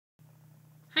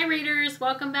Hi readers,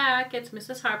 welcome back. It's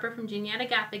Mrs. Harper from Genietta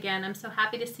Gap again. I'm so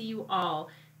happy to see you all.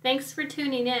 Thanks for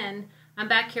tuning in. I'm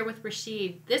back here with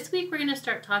Rashid. This week we're going to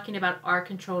start talking about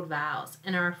R-controlled vowels.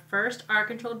 And our first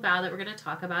R-controlled vowel that we're going to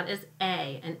talk about is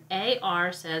A. And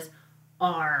A-R says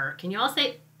R. Can you all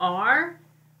say R?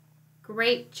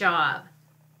 Great job.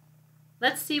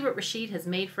 Let's see what Rashid has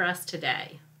made for us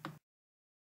today.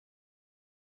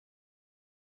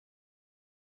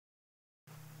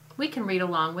 We can read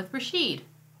along with Rashid.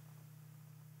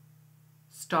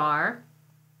 Star,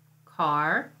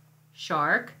 car,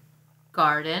 shark,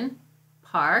 garden,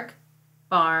 park,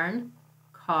 barn,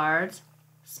 cards,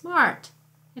 smart.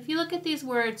 If you look at these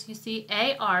words, you see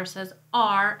AR says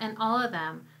R in all of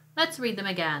them. Let's read them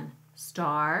again.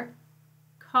 Star,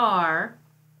 car,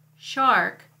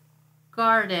 shark,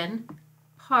 garden,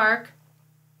 park,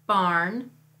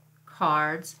 barn,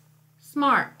 cards,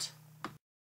 smart.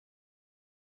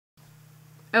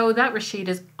 Oh, that Rashid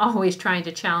is always trying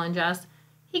to challenge us.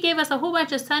 He gave us a whole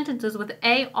bunch of sentences with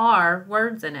AR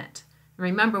words in it. And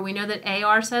remember, we know that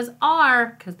AR says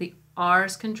R because the R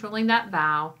is controlling that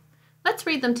vowel. Let's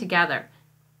read them together.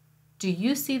 Do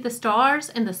you see the stars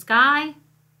in the sky?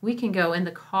 We can go in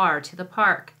the car to the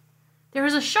park. There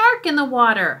is a shark in the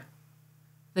water.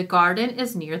 The garden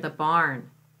is near the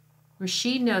barn.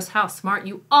 Rashid knows how smart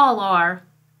you all are.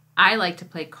 I like to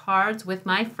play cards with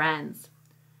my friends.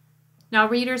 Now,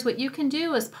 readers, what you can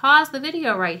do is pause the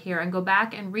video right here and go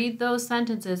back and read those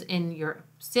sentences in your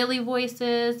silly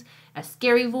voices, a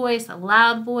scary voice, a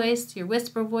loud voice, your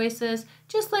whisper voices,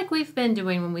 just like we've been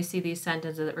doing when we see these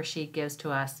sentences that Rashid gives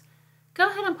to us. Go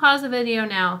ahead and pause the video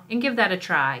now and give that a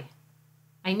try.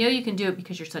 I know you can do it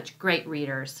because you're such great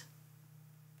readers.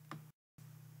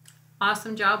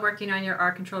 Awesome job working on your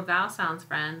R-controlled vowel sounds,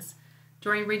 friends.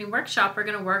 During reading workshop, we're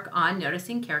going to work on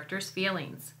noticing characters'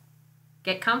 feelings.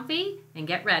 Get comfy and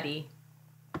get ready.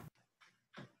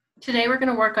 Today we're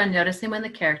going to work on noticing when the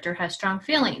character has strong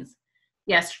feelings.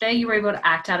 Yesterday you were able to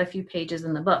act out a few pages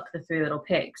in the book, The Three Little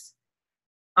Pigs.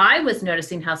 I was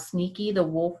noticing how sneaky the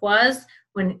wolf was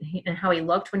and how he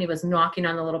looked when he was knocking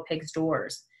on the little pig's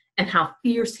doors, and how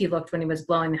fierce he looked when he was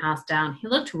blowing the house down. He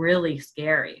looked really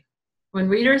scary. When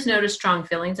readers notice strong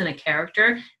feelings in a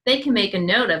character, they can make a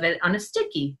note of it on a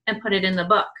sticky and put it in the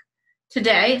book.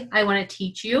 Today, I want to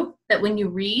teach you that when you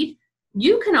read,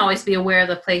 you can always be aware of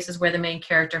the places where the main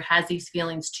character has these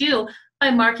feelings too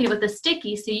by marking it with a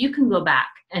sticky so you can go back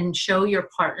and show your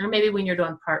partner, maybe when you're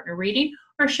doing partner reading,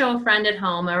 or show a friend at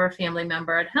home or a family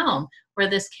member at home where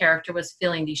this character was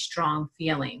feeling these strong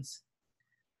feelings.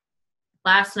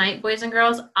 Last night, boys and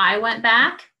girls, I went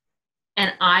back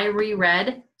and I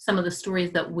reread some of the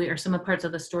stories some parts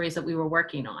of the stories that we were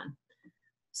working on.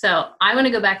 So I want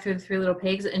to go back through The Three Little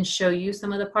Pigs and show you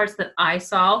some of the parts that I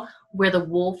saw where the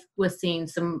wolf was seeing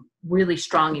some really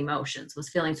strong emotions, was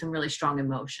feeling some really strong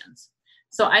emotions.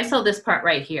 So I saw this part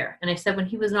right here. And I said when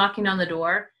he was knocking on the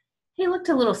door, he looked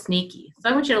a little sneaky. So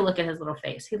I want you to look at his little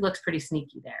face. He looks pretty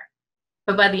sneaky there.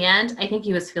 But by the end, I think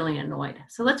he was feeling annoyed.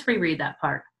 So let's reread that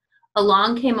part.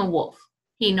 Along came a wolf.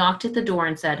 He knocked at the door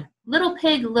and said, little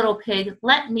pig,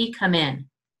 let me come in."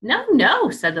 "No, no,"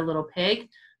 said the little pig.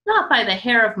 "Not by the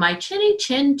hair of my chinny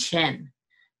chin chin."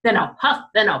 "Then I'll puff,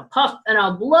 and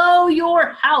I'll blow your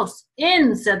house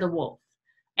in," said the wolf.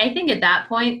 I think at that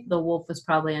point, the wolf was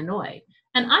probably annoyed.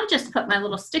 And I just put my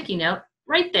little sticky note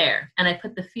right there. And I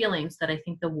put the feelings that I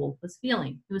think the wolf was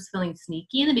feeling. He was feeling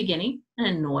sneaky in the beginning and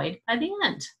annoyed by the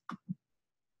end.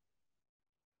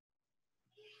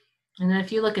 And then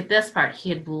if you look at this part,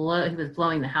 he was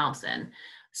blowing the house in.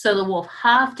 So the wolf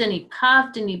huffed and he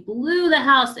puffed and he blew the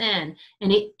house in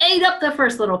and he ate up the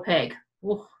first little pig.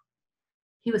 Ooh,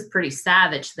 he was pretty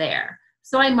savage there.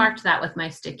 So I marked that with my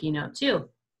sticky note too.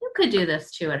 You could do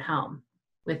this too at home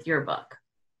with your book.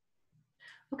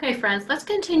 Okay, friends, let's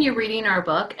continue reading our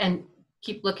book and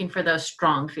keep looking for those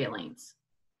strong feelings.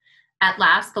 At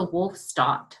last, the wolf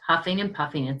stopped, huffing and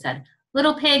puffing, and said,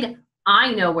 "Little pig,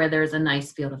 I know where there's a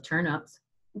nice field of turnips."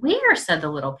 "Where?" said the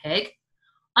little pig.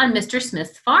 "On Mr.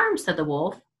 Smith's farm," said the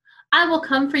wolf. "I will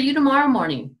come for you tomorrow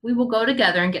morning. We will go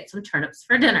together and get some turnips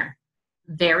for dinner."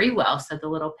 "Very well," said the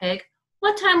little pig.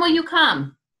 "What time will you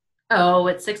come?" "Oh,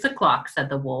 at 6 o'clock," said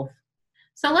the wolf.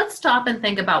 So let's stop and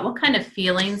think about what kind of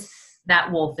feelings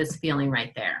that wolf is feeling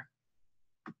right there.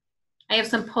 I have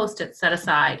some Post-its set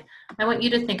aside. I want you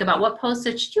to think about what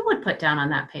Post-its you would put down on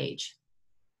that page.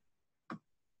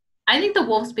 I think the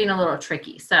wolf's being a little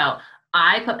tricky, so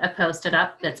I put a Post-it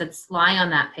up that said "Sly" on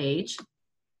that page,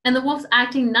 and the wolf's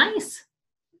acting nice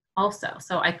also,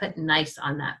 so I put "nice"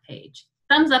 on that page.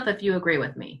 Thumbs up if you agree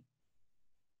with me.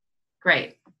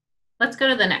 Great. Let's go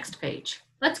to the next page.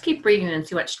 Let's keep reading and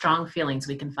see what strong feelings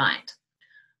we can find.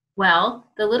 Well,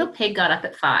 the little pig got up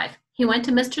at 5. He went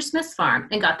to Mr. Smith's farm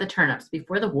and got the turnips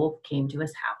before the wolf came to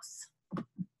his house.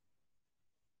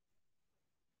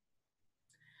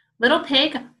 Little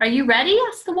pig, are you ready?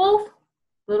 Asked the wolf.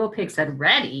 Little pig said,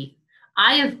 ready?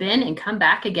 I have been and come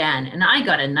back again, and I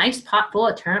got a nice pot full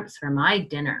of turnips for my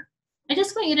dinner. I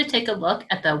just want you to take a look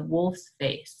at the wolf's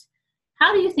face.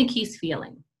 How do you think he's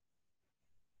feeling?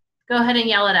 Go ahead and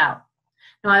yell it out.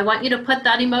 Now I want you to put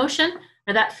that emotion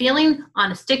or that feeling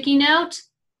on a sticky note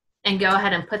and go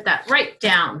ahead and put that right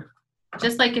down,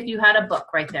 just like if you had a book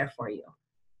right there for you.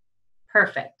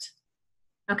 Perfect.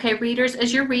 Okay, readers,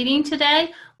 as you're reading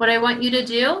today, what I want you to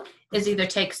do is either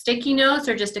take sticky notes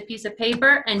or just a piece of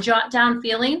paper and jot down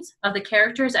feelings of the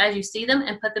characters as you see them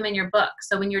and put them in your book.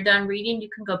 So when you're done reading, you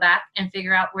can go back and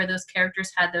figure out where those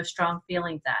characters had those strong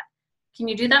feelings at. Can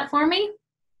you do that for me?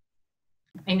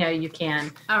 I know you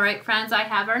can. All right, friends, I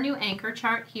have our new anchor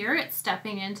chart here. It's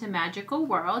Stepping into Magical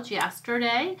Worlds.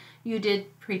 Yesterday, you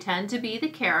did pretend to be the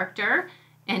character.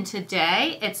 And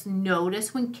today, it's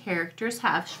notice when characters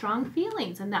have strong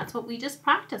feelings. And that's what we just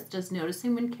practiced, is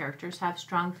noticing when characters have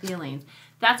strong feelings.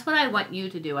 That's what I want you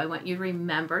to do. I want you to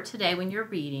remember today when you're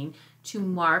reading to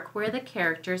mark where the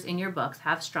characters in your books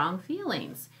have strong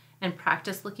feelings and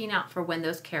practice looking out for when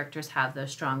those characters have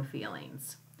those strong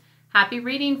feelings. Happy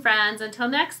reading, friends. Until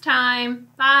next time.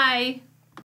 Bye.